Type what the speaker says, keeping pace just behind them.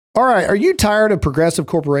All right. Are you tired of progressive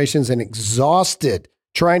corporations and exhausted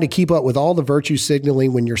trying to keep up with all the virtue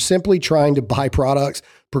signaling when you're simply trying to buy products?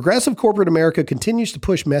 Progressive corporate America continues to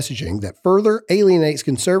push messaging that further alienates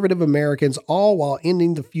conservative Americans, all while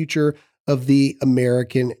ending the future of the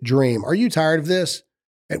American dream. Are you tired of this?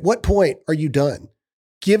 At what point are you done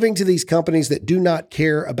giving to these companies that do not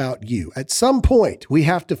care about you? At some point, we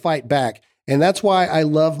have to fight back. And that's why I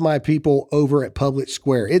love my people over at Public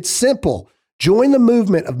Square. It's simple. Join the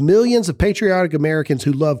movement of millions of patriotic Americans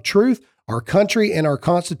who love truth, our country, and our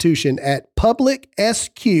Constitution at publicsq.com.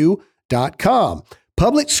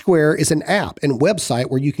 Public Square is an app and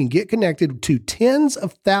website where you can get connected to tens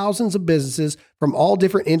of thousands of businesses from all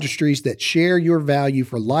different industries that share your value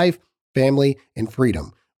for life, family, and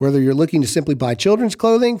freedom. Whether you're looking to simply buy children's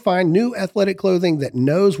clothing, find new athletic clothing that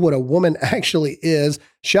knows what a woman actually is,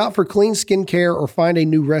 shop for clean skincare, or find a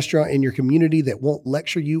new restaurant in your community that won't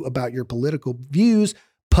lecture you about your political views,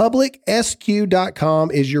 publicsq.com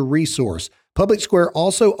is your resource. Public Square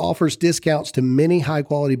also offers discounts to many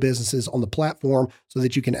high-quality businesses on the platform so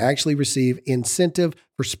that you can actually receive incentive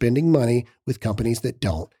for spending money with companies that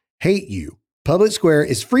don't hate you. Public Square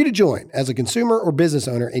is free to join as a consumer or business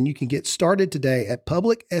owner, and you can get started today at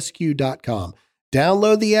publicsq.com.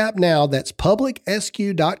 Download the app now. That's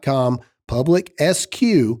publicsq.com,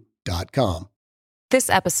 publicsq.com. This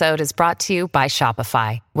episode is brought to you by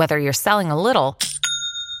Shopify. Whether you're selling a little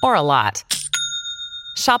or a lot,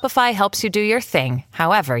 Shopify helps you do your thing,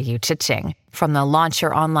 however you cha-ching. From the launch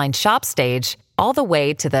your online shop stage, all the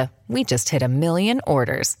way to the we just hit 1 million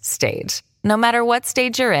orders stage. No matter what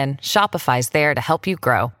stage you're in, Shopify's there to help you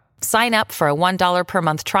grow. Sign up for a $1 per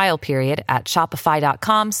month trial period at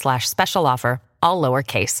shopify.com/special offer, all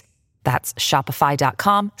lowercase. That's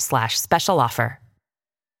shopify.com/special offer.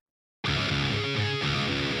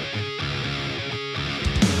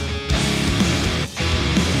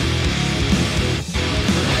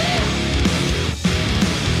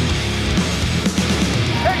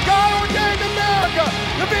 And God ordained America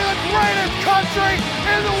to be the greatest country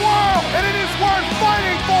in the world, and it is worth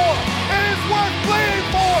fighting for, it is worth bleeding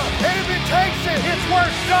for, and if it takes it, it's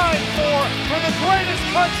worth dying for the greatest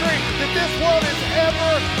country that this world has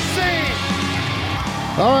ever seen.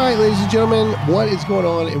 All right, ladies and gentlemen, what is going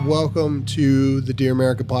on? And welcome to the Dear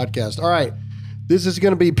America podcast. All right, this is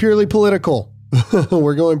going to be purely political.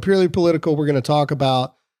 We're going purely political. We're going to talk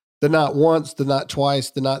about the not once, the not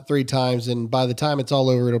twice, the not 3 times, and by the time it's all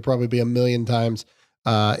over, it'll probably be 1 million times.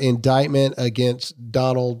 Indictment against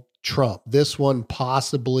Donald Trump. This one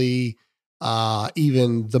possibly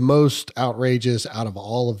even the most outrageous out of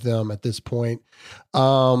all of them at this point.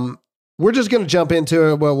 We're just going to jump into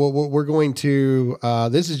it. Well, we're going to,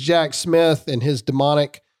 this is Jack Smith and his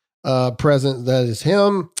demonic presence. That is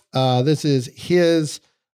him. This is his,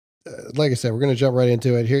 like I said, we're going to jump right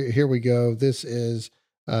into it. Here we go. This is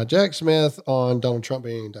Jack Smith on Donald Trump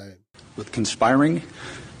being indicted. With conspiring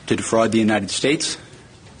to defraud the United States,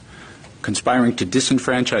 conspiring to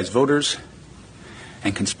disenfranchise voters,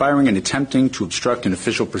 and conspiring and attempting to obstruct an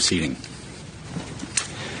official proceeding.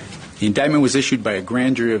 The indictment was issued by a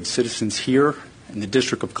grand jury of citizens here in the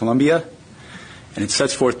District of Columbia, and it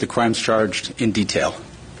sets forth the crimes charged in detail.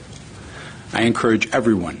 I encourage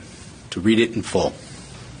everyone to read it in full.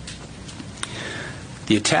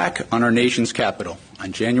 The attack on our nation's capital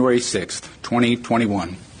on January 6th,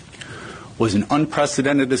 2021, was an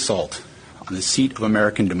unprecedented assault on the seat of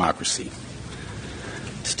American democracy.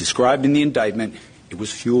 As described in the indictment, it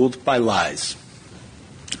was fueled by lies.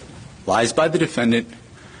 Lies by the defendant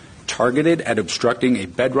targeted at obstructing a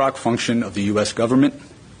bedrock function of the U.S. government,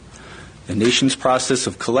 the nation's process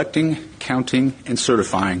of collecting, counting, and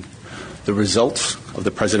certifying the results of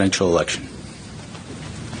the presidential election.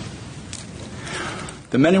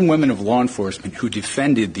 The men and women of law enforcement who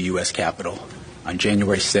defended the U.S. Capitol on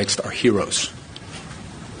January 6th are heroes.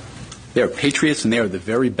 They are patriots, and they are the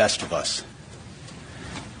very best of us.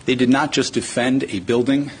 They did not just defend a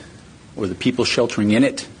building or the people sheltering in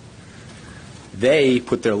it. They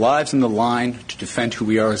put their lives on the line to defend who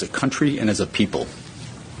we are as a country and as a people.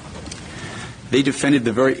 They defended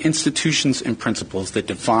the very institutions and principles that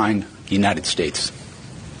define the United States.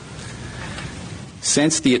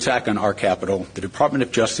 Since the attack on our Capitol, the Department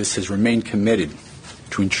of Justice has remained committed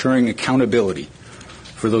to ensuring accountability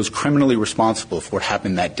for those criminally responsible for what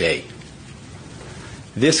happened that day.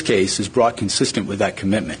 This case is brought consistent with that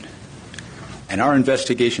commitment, and our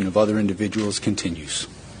investigation of other individuals continues.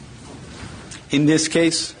 In this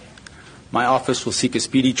case, my office will seek a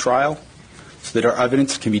speedy trial so that our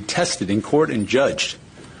evidence can be tested in court and judged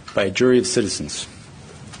by a jury of citizens.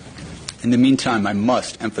 In the meantime, I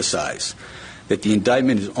must emphasize that the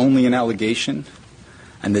indictment is only an allegation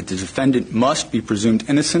and that the defendant must be presumed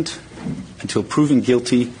innocent until proven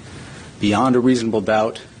guilty beyond a reasonable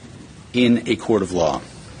doubt in a court of law.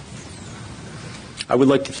 I would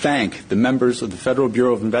like to thank the members of the Federal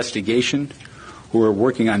Bureau of Investigation who are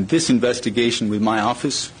working on this investigation with my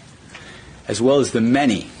office, as well as the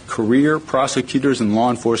many career prosecutors and law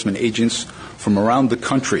enforcement agents from around the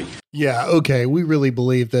country. Yeah, okay, we really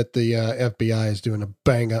believe that the FBI is doing a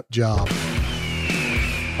bang-up job.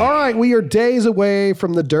 All right, we are days away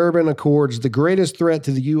from the Durban Accords, the greatest threat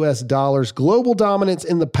to the U.S. dollar's global dominance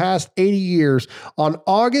in the past 80 years. On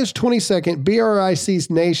August 22nd, BRIC's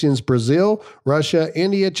nations, Brazil, Russia,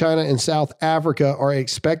 India, China, and South Africa, are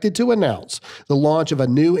expected to announce the launch of a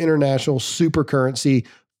new international supercurrency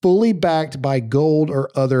fully backed by gold or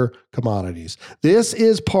other commodities. This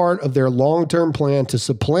is part of their long-term plan to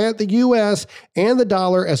supplant the U.S. and the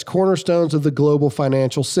dollar as cornerstones of the global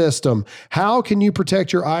financial system. How can you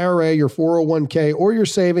protect your IRA, your 401k, or your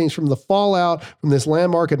savings from the fallout from this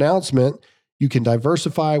landmark announcement? You can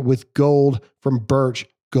diversify with gold from Birch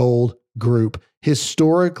Gold Group.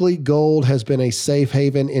 Historically, gold has been a safe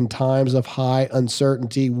haven in times of high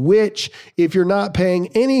uncertainty, which, if you're not paying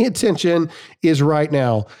any attention, is right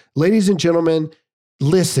now. Ladies and gentlemen,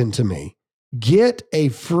 listen to me. Get a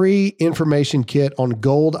free information kit on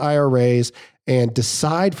gold IRAs and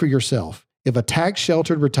decide for yourself if a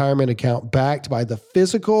tax-sheltered retirement account backed by the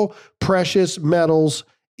physical precious metals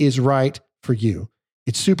is right for you.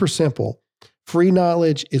 It's super simple. Free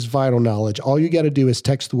knowledge is vital knowledge. All you got to do is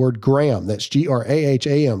text the word Graham, that's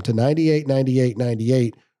GRAHAM, to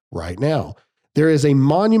 989898 right now. There is a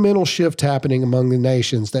monumental shift happening among the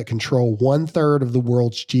nations that control 1/3 of the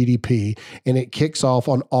world's GDP, and it kicks off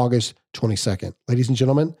on August 22nd. Ladies and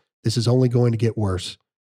gentlemen, this is only going to get worse.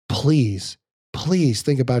 Please, please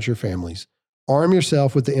think about your families. Arm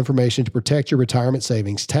yourself with the information to protect your retirement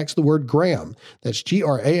savings. Text the word Graham, that's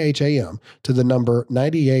GRAHAM, to the number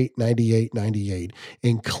 989898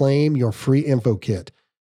 and claim your free info kit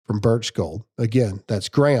from Birch Gold. Again, that's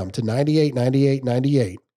Graham to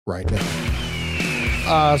 989898 right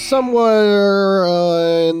now. Somewhere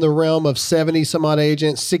in the realm of 70 some odd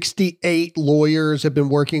agents, 68 lawyers have been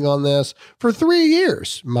working on this for 3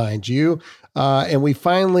 years, mind you. And we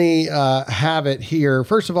finally have it here.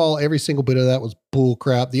 First of all, every single bit of that was bull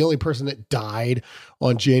crap. The only person that died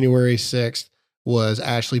on January 6th was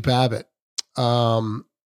Ashley Babbitt.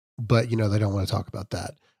 But, they don't want to talk about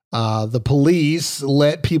that. The police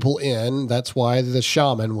let people in. That's why the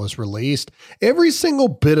shaman was released. Every single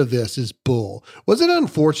bit of this is bull. Was it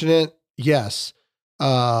unfortunate? Yes.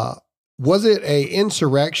 Was it a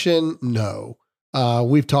insurrection? No.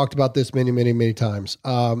 We've talked about this many, many, many times.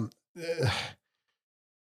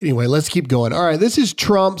 Anyway, let's keep going. All right. This is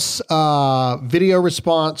Trump's video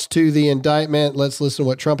response to the indictment. Let's listen to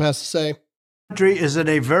what Trump has to say. The country is in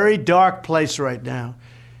a very dark place right now.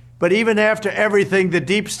 But even after everything the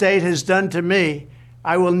deep state has done to me,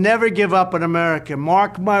 I will never give up on America.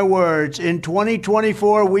 Mark my words. In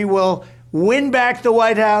 2024, we will win back the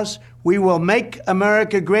White House. We will make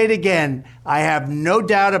America great again. I have no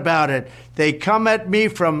doubt about it. They come at me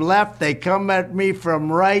from left. They come at me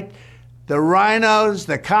from right. The rhinos,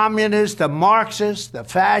 the communists, the Marxists, the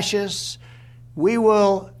fascists. We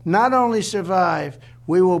will not only survive,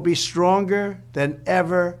 we will be stronger than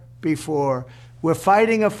ever before. We're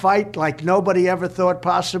fighting a fight like nobody ever thought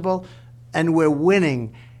possible, and we're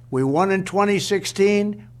winning. We won in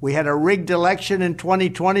 2016. We had a rigged election in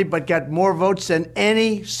 2020, but got more votes than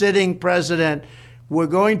any sitting president. We're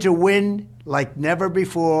going to win like never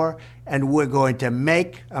before, and we're going to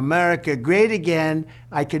make America great again.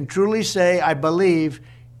 I can truly say, I believe,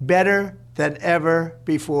 better than ever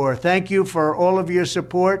before. Thank you for all of your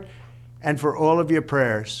support and for all of your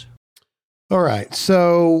prayers. All right.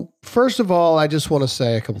 So first of all, I just want to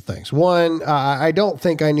say a couple things. One, I don't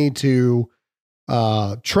think I need to,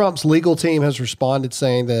 Trump's legal team has responded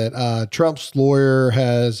saying that Trump's lawyer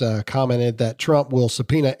has commented that Trump will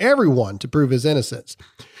subpoena everyone to prove his innocence.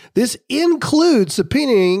 This includes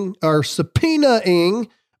subpoenaing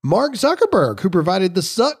Mark Zuckerberg, who provided the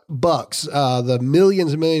suck bucks, the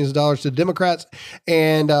millions and millions of dollars to Democrats.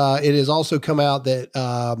 And it has also come out that,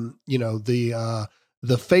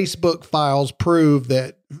 the Facebook files prove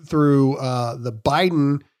that through the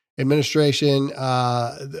Biden administration,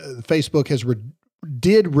 Facebook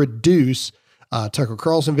did reduce Tucker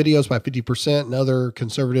Carlson videos by 50% and other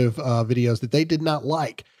conservative videos that they did not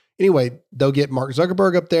like. Anyway, they'll get Mark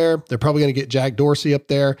Zuckerberg up there. They're probably going to get Jack Dorsey up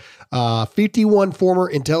there. 51 former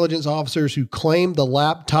intelligence officers who claimed the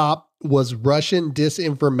laptop was Russian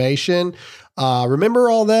disinformation. Remember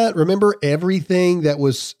all that? Remember everything that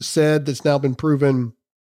was said that's now been proven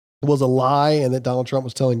was a lie and that Donald Trump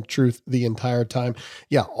was telling the truth the entire time.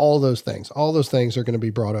 Yeah, all those things are going to be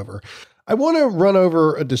brought over. I want to run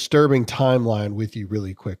over a disturbing timeline with you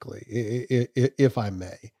really quickly, if I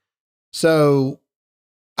may. So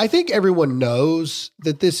I think everyone knows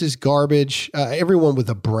that this is garbage. Everyone with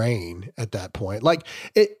a brain at that point, like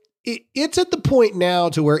it's at the point now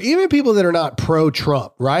to where even people that are not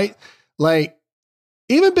pro-Trump, right? Like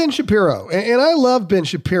even Ben Shapiro, and I love Ben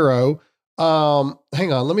Shapiro.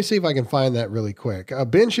 Hang on, let me see if I can find that really quick.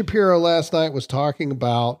 Ben Shapiro last night was talking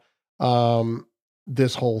about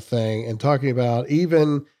this whole thing and talking about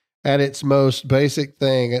even at its most basic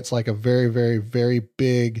thing, it's like a very, very, very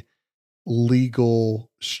big legal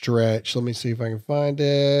stretch. Let me see if I can find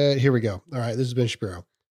it. Here we go. All right, this is Ben Shapiro.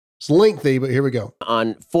 It's lengthy, but here we go.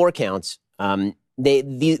 On 4 counts,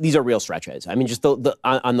 these are real stretches. I mean, just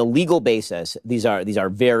on the legal basis, these are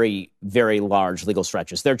very, very large legal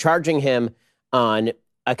stretches. They're charging him on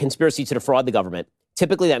a conspiracy to defraud the government.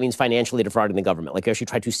 Typically, that means financially defrauding the government, like actually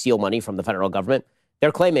try to steal money from the federal government.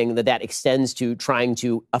 They're claiming that extends to trying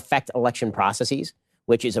to affect election processes,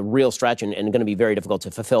 which is a real stretch and going to be very difficult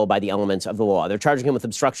to fulfill by the elements of the law. They're charging him with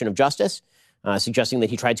obstruction of justice, suggesting that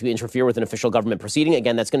he tried to interfere with an official government proceeding.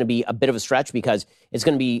 Again, that's going to be a bit of a stretch because it's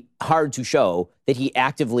going to be hard to show that he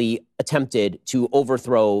actively attempted to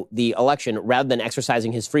overthrow the election rather than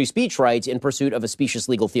exercising his free speech rights in pursuit of a specious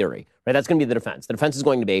legal theory. Right? That's going to be the defense. The defense is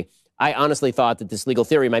going to be, I honestly thought that this legal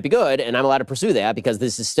theory might be good, and I'm allowed to pursue that because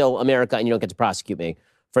this is still America, and you don't get to prosecute me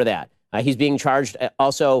for that. He's being charged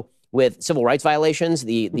also with civil rights violations.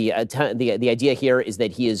 The idea here is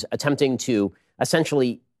that he is attempting to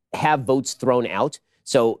essentially have votes thrown out.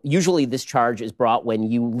 So usually this charge is brought when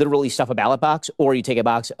you literally stuff a ballot box or you take a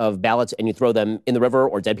box of ballots and you throw them in the river,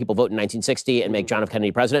 or dead people vote in 1960 and make John F.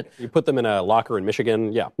 Kennedy president. You put them in a locker in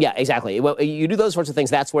Michigan. Yeah. Yeah, exactly. Well, you do those sorts of things.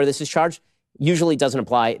 That's where this is charged. Usually doesn't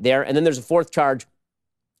apply there. And then there's a 4th charge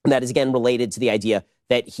that is again related to the idea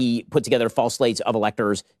that he put together false slates of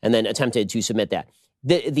electors and then attempted to submit that.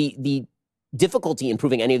 The difficulty in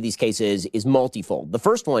proving any of these cases is multifold. The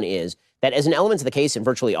first one is that as an element of the case in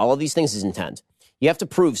virtually all of these things is intent. You have to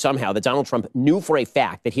prove somehow that Donald Trump knew for a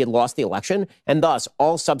fact that he had lost the election, and thus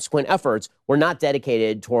all subsequent efforts were not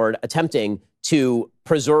dedicated toward attempting to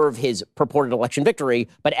preserve his purported election victory,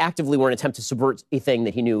 but actively were an attempt to subvert a thing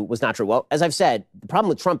that he knew was not true. Well, as I've said, the problem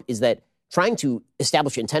with Trump is that trying to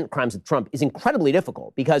establish intent crimes with Trump is incredibly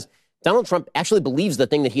difficult because Donald Trump actually believes the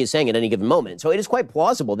thing that he is saying at any given moment. So it is quite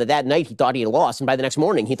plausible that night he thought he had lost, and by the next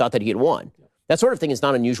morning he thought that he had won. That sort of thing is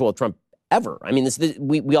not unusual with Trump ever. I mean,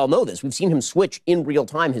 we all know this. We've seen him switch in real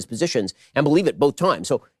time his positions and believe it both times.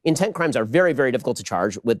 So intent crimes are very, very difficult to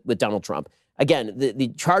charge with Donald Trump. Again, the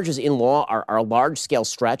charges in law are a large-scale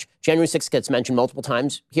stretch. January 6th gets mentioned multiple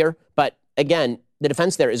times here. But again, the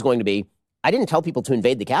defense there is going to be, I didn't tell people to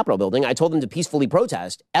invade the Capitol building. I told them to peacefully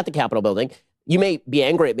protest at the Capitol building. You may be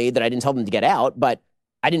angry at me that I didn't tell them to get out, but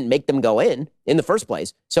I didn't make them go in the first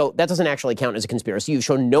place. So that doesn't actually count as a conspiracy. You've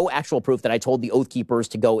shown no actual proof that I told the Oath Keepers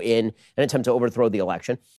to go in and attempt to overthrow the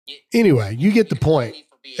election. Anyway, you get the point.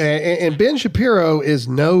 And Ben Shapiro is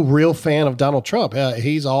no real fan of Donald Trump.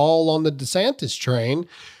 He's all on the DeSantis train.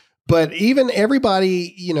 But even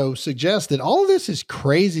everybody, suggests that all of this is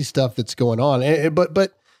crazy stuff that's going on.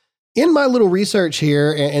 But in my little research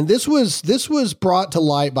here, and this was brought to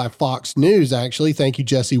light by Fox News, actually. Thank you,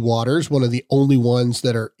 Jesse Waters, one of the only ones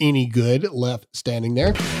that are any good left standing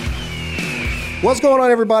there. What's going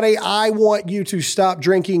on, everybody? I want you to stop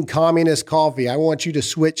drinking communist coffee. I want you to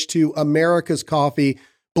switch to America's Coffee,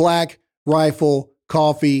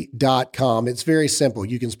 blackriflecoffee.com. It's very simple.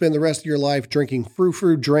 You can spend the rest of your life drinking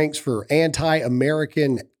frou-frou drinks for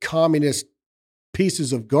anti-American communist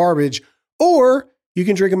pieces of garbage, or you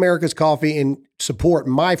can drink America's Coffee and support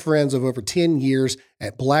my friends of over 10 years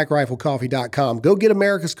at blackriflecoffee.com. Go get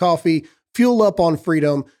America's Coffee, fuel up on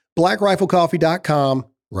freedom, blackriflecoffee.com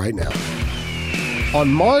right now.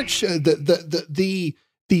 On March, the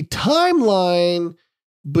timeline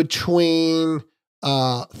between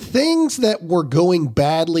things that were going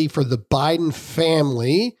badly for the Biden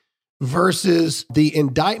family versus the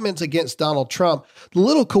indictments against Donald Trump, the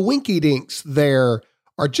little coinky-dinks there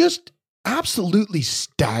are just absolutely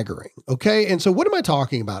staggering. Okay. And so what am I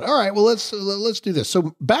talking about? All right, well, let's do this.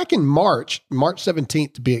 So back in March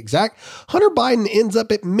 17th to be exact, Hunter Biden ends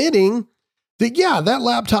up admitting that, yeah, that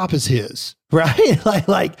laptop is his, right?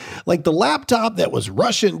 like the laptop that was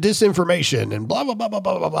Russian disinformation and blah, blah, blah, blah,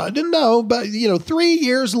 blah, blah, blah. I didn't know, but 3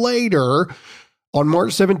 years later on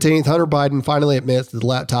March 17th, Hunter Biden finally admits that the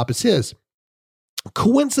laptop is his.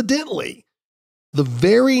 Coincidentally, the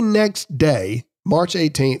very next day, March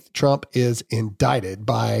 18th, Trump is indicted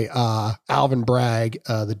by Alvin Bragg,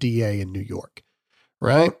 the DA in New York,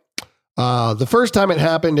 right? The first time it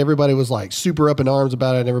happened, everybody was like super up in arms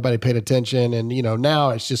about it. And everybody paid attention. And, now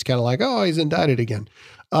it's just kind of like, oh, he's indicted again.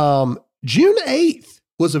 June 8th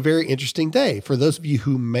was a very interesting day. For those of you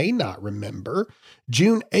who may not remember,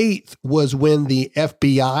 June 8th was when the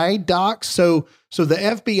FBI docs. So the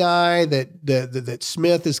FBI that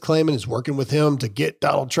Smith is claiming is working with him to get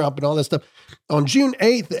Donald Trump and all that stuff. On June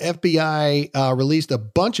 8th, the FBI released a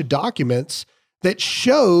bunch of documents that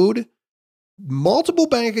showed multiple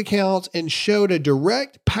bank accounts and showed a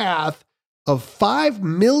direct path of $5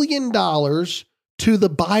 million to the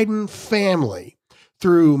Biden family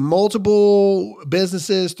through multiple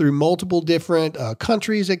businesses, through multiple different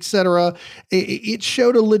countries, etc. It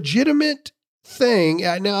showed a legitimate thing.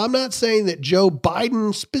 Now, I'm not saying that Joe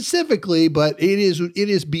Biden specifically, but it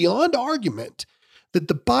is beyond argument that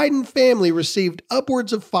the Biden family received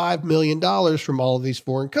upwards of $5 million from all of these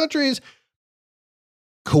foreign countries.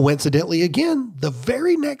 Coincidentally, again, the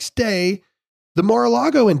very next day, the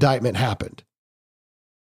Mar-a-Lago indictment happened.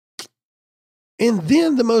 And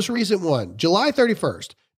then the most recent one, July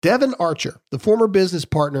 31st, Devin Archer, the former business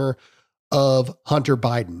partner of Hunter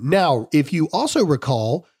Biden. Now, if you also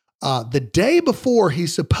recall, the day before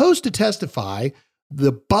he's supposed to testify,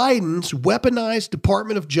 the Biden's weaponized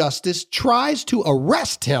Department of Justice tries to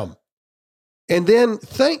arrest him. And then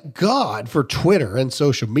thank God for Twitter and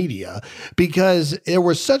social media, because there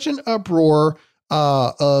was such an uproar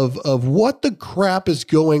of what the crap is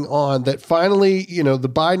going on that finally, the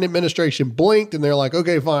Biden administration blinked and they're like,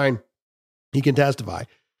 okay, fine, he can testify.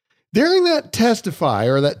 During that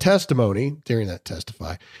testimony,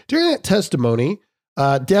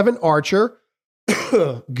 Devin Archer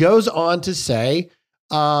goes on to say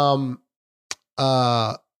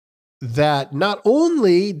that not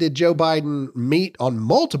only did Joe Biden meet on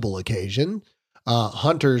multiple occasions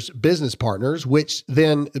Hunter's business partners, which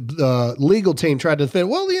then the legal team tried to defend.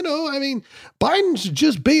 Well, Biden's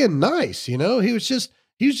just being nice. He was just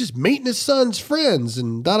meeting his son's friends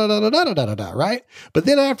and right? But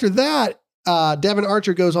then after that, Devin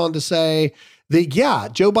Archer goes on to say that,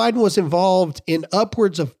 Joe Biden was involved in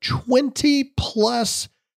upwards of 20 plus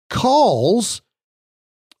calls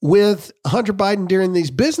with Hunter Biden during these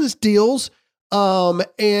business deals. I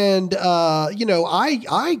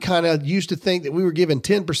kind of used to think that we were giving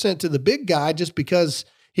 10% to the big guy just because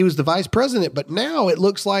he was the vice president. But now it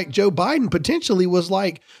looks like Joe Biden potentially was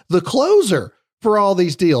like the closer for all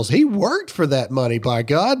these deals. He worked for that money, by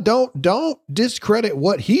God. Don't discredit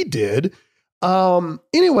what he did.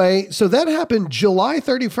 Anyway, so that happened July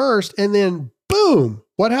 31st. And then boom,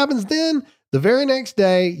 what happens then? The very next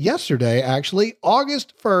day, yesterday, actually,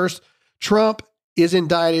 August 1st, Trump is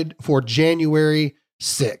indicted for January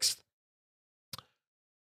 6th.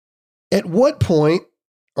 At what point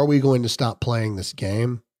are we going to stop playing this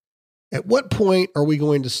game? At what point are we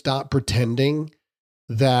going to stop pretending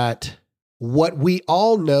that what we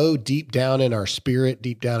all know deep down in our spirit,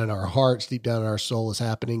 deep down in our hearts, deep down in our soul is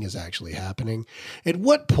actually happening? At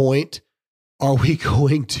what point are we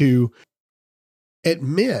going to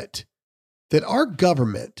admit that our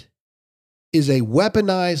government is a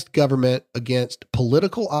weaponized government against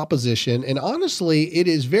political opposition? And honestly, it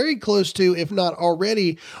is very close to, if not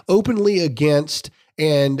already, openly against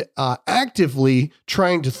and actively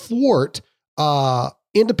trying to thwart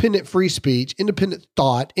independent free speech, independent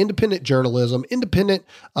thought, independent journalism, independent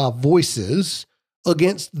voices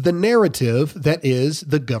against the narrative that is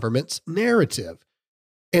the government's narrative.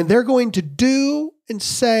 And they're going to do and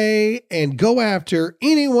say and go after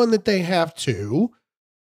anyone that they have to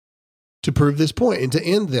prove this point and to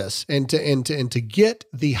end this and to get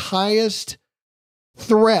the highest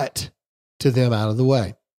threat to them out of the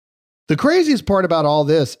way. The craziest part about all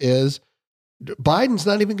this is Biden's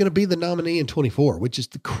not even going to be the nominee in 24, which is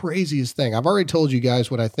the craziest thing. I've already told you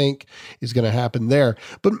guys what I think is going to happen there.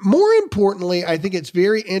 But more importantly, I think it's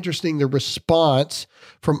very interesting, the response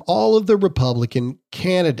from all of the Republican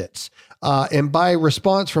candidates. And by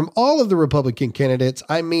response from all of the Republican candidates,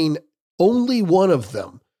 I mean only one of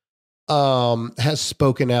them has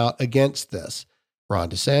spoken out against this.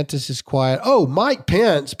 Ron DeSantis is quiet. Oh, Mike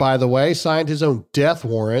Pence, by the way, signed his own death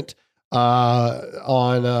warrant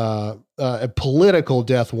on a political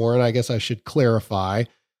death warrant. I guess I should clarify.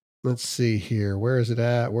 Let's see here. Where is it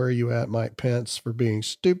at? Where are you at, Mike Pence, for being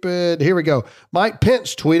stupid? Here we go. Mike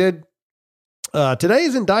Pence tweeted,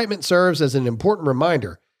 today's indictment serves as an important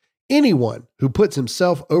reminder. Anyone who puts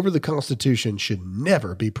himself over the Constitution should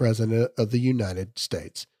never be president of the United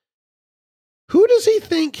States. Who does he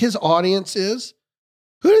think his audience is?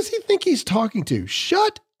 Who does he think he's talking to?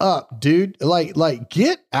 Shut up, dude. Like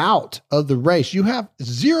get out of the race. You have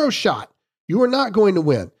zero shot. You are not going to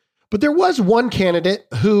win. But there was one candidate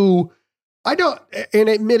who I don't, and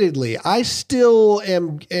admittedly, I still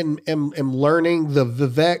am learning the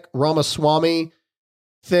Vivek Ramaswamy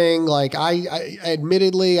thing. Like I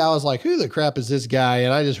admittedly, I was like, who the crap is this guy?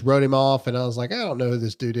 And I just wrote him off and I was like, I don't know who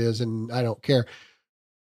this dude is and I don't care.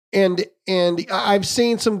 And I've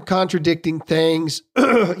seen some contradicting things.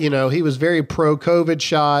 You know, he was very pro COVID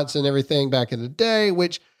shots and everything back in the day,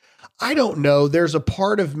 which I don't know. There's a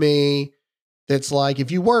part of me that's like,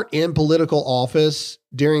 if you weren't in political office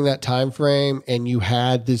during that time frame and you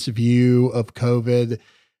had this view of COVID,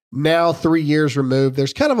 now 3 years removed,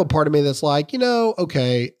 there's kind of a part of me that's like, you know,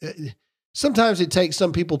 okay, sometimes it takes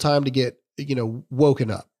some people time to get, you know,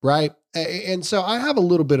 woken up, right? And so I have a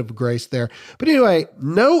little bit of grace there. But anyway,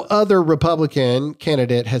 no other Republican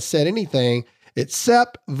candidate has said anything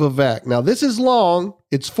except Vivek. Now, this is long.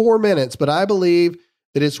 It's 4 minutes, but I believe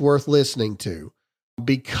that it's worth listening to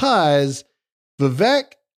because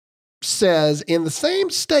Vivek says in the same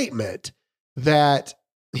statement that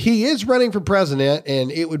he is running for president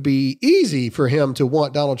and it would be easy for him to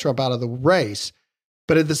want Donald Trump out of the race,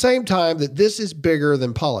 but at the same time that this is bigger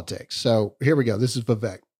than politics. So here we go. This is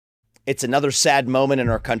Vivek. It's another sad moment in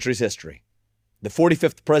our country's history. The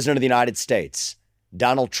 45th president of the United States,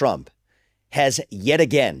 Donald Trump, has yet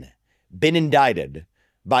again been indicted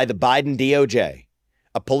by the Biden DOJ,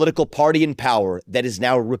 a political party in power that is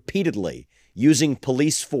now repeatedly using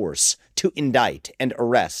police force to indict and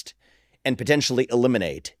arrest and potentially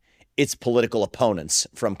eliminate its political opponents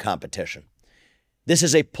from competition. This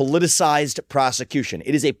is a politicized prosecution.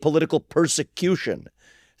 It is a political persecution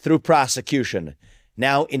through prosecution,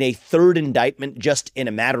 now in a third indictment just in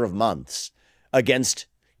a matter of months against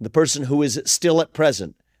the person who is still at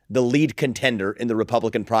present the lead contender in the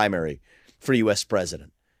Republican primary for U.S.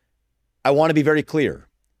 president. I want to be very clear.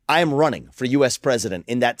 I am running for U.S. president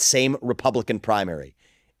in that same Republican primary.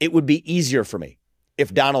 It would be easier for me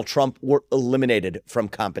if Donald Trump were eliminated from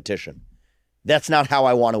competition. That's not how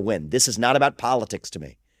I want to win. This is not about politics to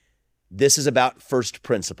me. This is about first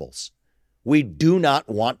principles. We do not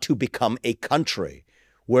want to become a country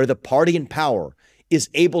where the party in power is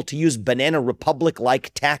able to use banana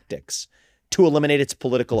republic-like tactics to eliminate its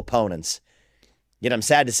political opponents. Yet I'm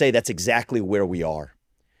sad to say that's exactly where we are.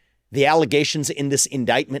 The allegations in this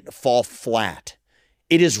indictment fall flat.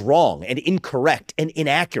 It is wrong and incorrect and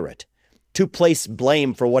inaccurate to place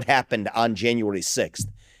blame for what happened on January 6th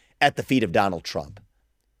at the feet of Donald Trump.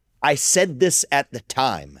 I said this at the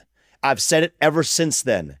time. I've said it ever since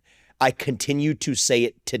then. I continue to say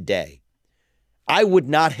it today. I would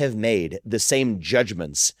not have made the same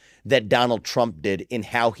judgments that Donald Trump did in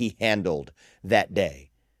how he handled that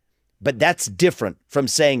day. But that's different from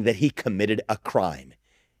saying that he committed a crime.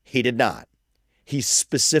 He did not. He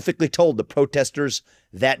specifically told the protesters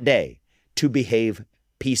that day to behave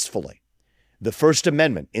peacefully. The First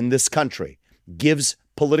Amendment in this country gives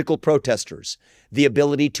political protesters the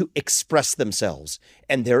ability to express themselves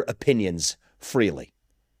and their opinions freely.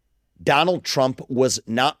 Donald Trump was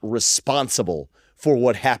not responsible for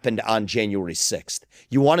what happened on January 6th.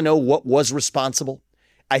 You want to know what was responsible?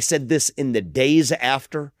 I said this in the days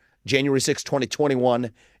after January 6,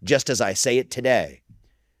 2021, just as I say it today.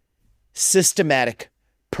 Systematic,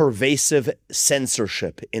 pervasive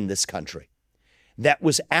censorship in this country. That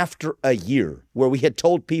was after a year where we had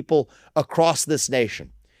told people across this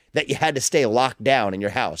nation that you had to stay locked down in your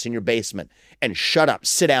house, in your basement, and shut up,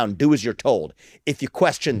 sit down, do as you're told. If you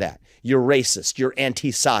question that, you're racist, you're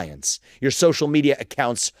anti-science, your social media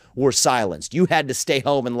accounts were silenced. You had to stay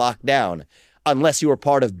home and lock down unless you were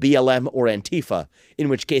part of BLM or Antifa, in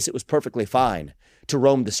which case it was perfectly fine to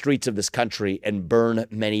roam the streets of this country and burn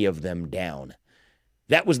many of them down.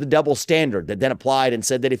 That was the double standard that then applied and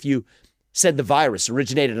said that if you said the virus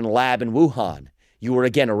originated in a lab in Wuhan, you were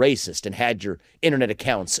again a racist and had your internet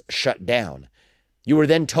accounts shut down. You were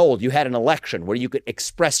then told you had an election where you could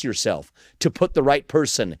express yourself to put the right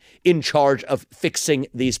person in charge of fixing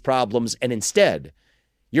these problems, and instead,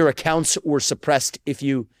 your accounts were suppressed if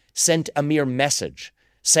you sent a mere message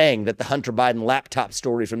saying that the Hunter Biden laptop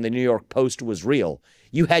story from the New York Post was real.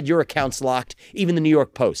 You had your accounts locked. Even the New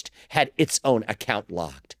York Post had its own account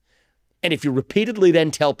locked. And if you repeatedly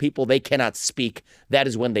then tell people they cannot speak, that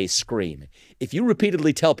is when they scream. If you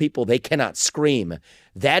repeatedly tell people they cannot scream,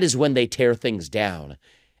 that is when they tear things down.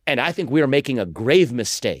 And I think we are making a grave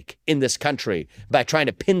mistake in this country by trying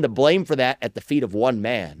to pin the blame for that at the feet of one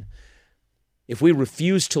man. If we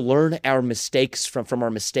refuse to learn our mistakes from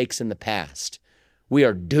our mistakes in the past, we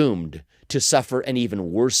are doomed to suffer an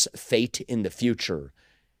even worse fate in the future.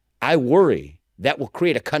 I worry that will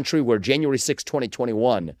create a country where January 6,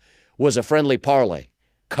 2021 was a friendly parlay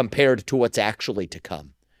compared to what's actually to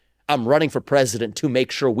come. I'm running for president to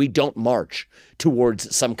make sure we don't march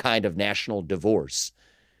towards some kind of national divorce.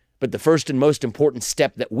 But the first and most important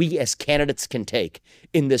step that we as candidates can take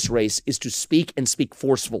in this race is to speak and speak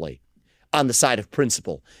forcefully on the side of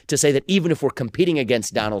principle, to say that even if we're competing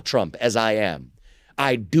against Donald Trump, as I am,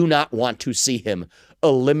 I do not want to see him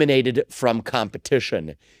eliminated from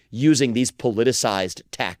competition using these politicized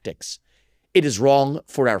tactics. It is wrong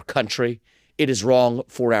for our country. It is wrong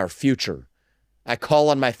for our future. I call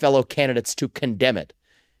on my fellow candidates to condemn it,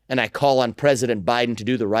 and I call on President Biden to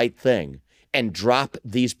do the right thing and drop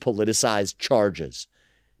these politicized charges.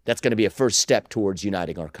 That's going to be a first step towards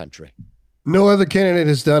uniting our country. No other candidate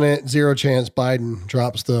has done it. Zero chance Biden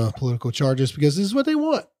drops the political charges because this is what they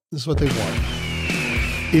want. This is what they want.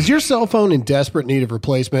 Is your cell phone in desperate need of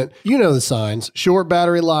replacement? You know the signs. Short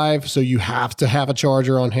battery life, so you have to have a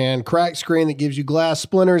charger on hand. Cracked screen that gives you glass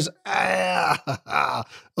splinters.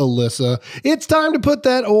 Alyssa, it's time to put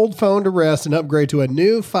that old phone to rest and upgrade to a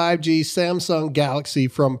new 5G Samsung Galaxy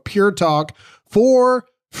from Pure Talk for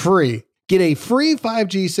free. Get a free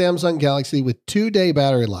 5G Samsung Galaxy with 2-day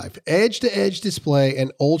battery life, edge-to-edge display,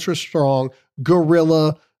 and ultra-strong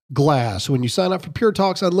Gorilla Glass when you sign up for Pure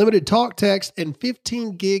Talk's unlimited talk, text, and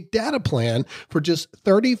 15 gig data plan for just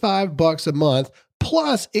 $35 a month.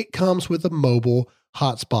 Plus, it comes with a mobile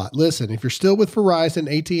hotspot. Listen, if you're still with Verizon,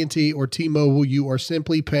 AT&T, or T-Mobile, you are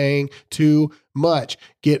simply paying too much.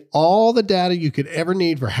 Get all the data you could ever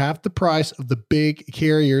need for half the price of the big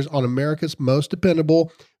carriers on America's most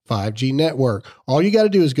dependable 5G network. All you got to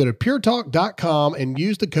do is go to puretalk.com and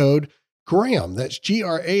use the code GRAHAM, that's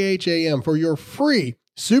GRAHAM, for your free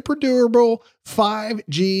super durable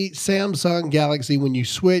 5G Samsung Galaxy when you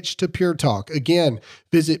switch to Pure Talk. Again,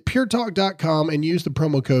 visit puretalk.com and use the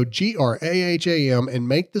promo code GRAHAM and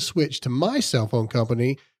make the switch to my cell phone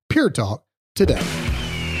company, Pure Talk, today.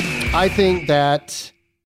 I think that,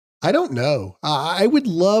 I don't know. I would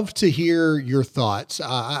love to hear your thoughts.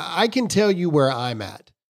 I can tell you where I'm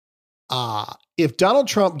at. If Donald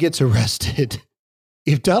Trump gets arrested,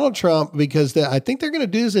 because I think they're going to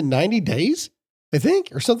do this in 90 days, I think,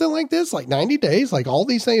 or something like this, like 90 days, like all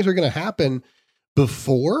these things are going to happen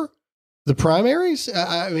before the primaries.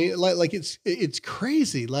 I mean, like it's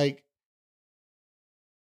crazy. Like,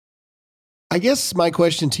 I guess my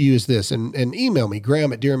question to you is this, and email me,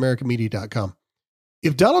 graham@dearamericanmedia.com.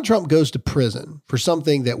 If Donald Trump goes to prison for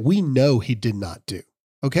something that we know he did not do,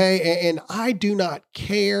 okay, and I do not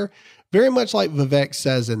care, very much like Vivek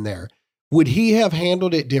says in there, would he have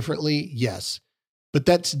handled it differently? Yes. But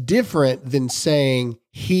that's different than saying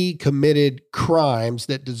he committed crimes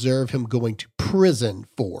that deserve him going to prison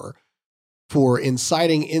for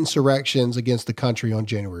inciting insurrections against the country on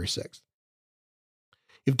January 6th.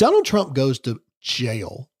 If Donald Trump goes to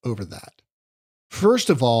jail over that, first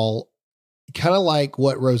of all, kind of like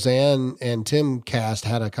what Roseanne and Tim Cast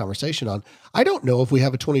had a conversation on, I don't know if we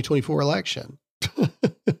have a 2024 election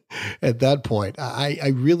at that point.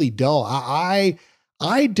 I really don't.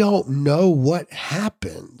 I don't know what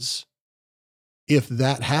happens if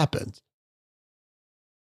that happens.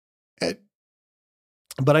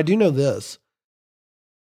 But I do know this.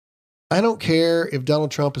 I don't care if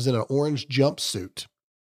Donald Trump is in an orange jumpsuit.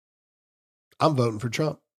 I'm voting for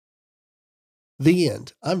Trump. The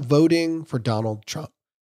end. I'm voting for Donald Trump.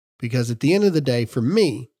 Because at the end of the day, for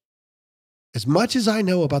me, as much as I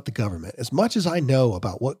know about the government, as much as I know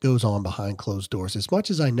about what goes on behind closed doors, as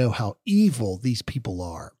much as I know how evil these people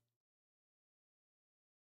are,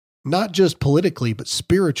 not just politically, but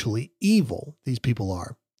spiritually evil these people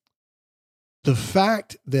are, the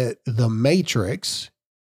fact that the Matrix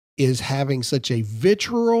is having such a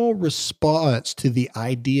vitriol response to the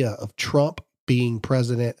idea of Trump being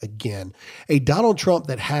president again, a Donald Trump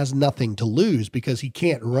that has nothing to lose because he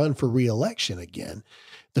can't run for re-election again,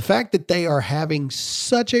 the fact that they are having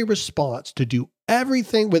such a response to do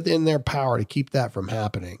everything within their power to keep that from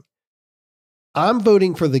happening, I'm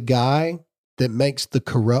voting for the guy that makes the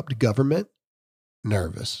corrupt government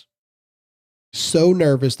nervous. So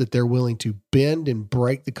nervous that they're willing to bend and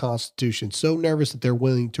break the Constitution. So nervous that they're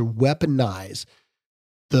willing to weaponize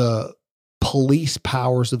the police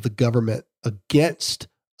powers of the government against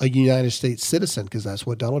a United States citizen, because that's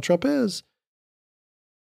what Donald Trump is.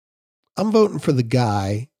 I'm voting for the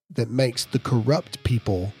guy that makes the corrupt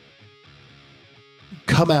people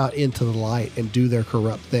come out into the light and do their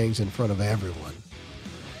corrupt things in front of everyone.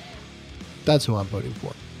 That's who I'm voting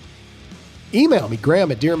for. Email me,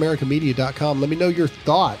 graham@dearamericanmedia.com. Let me know your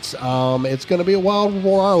thoughts. It's going to be a wild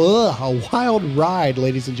ride,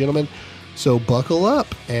 ladies and gentlemen. So buckle up,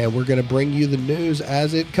 and we're going to bring you the news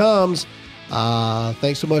as it comes.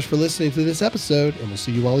 Thanks so much for listening to this episode, and we'll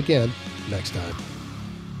see you all again next time.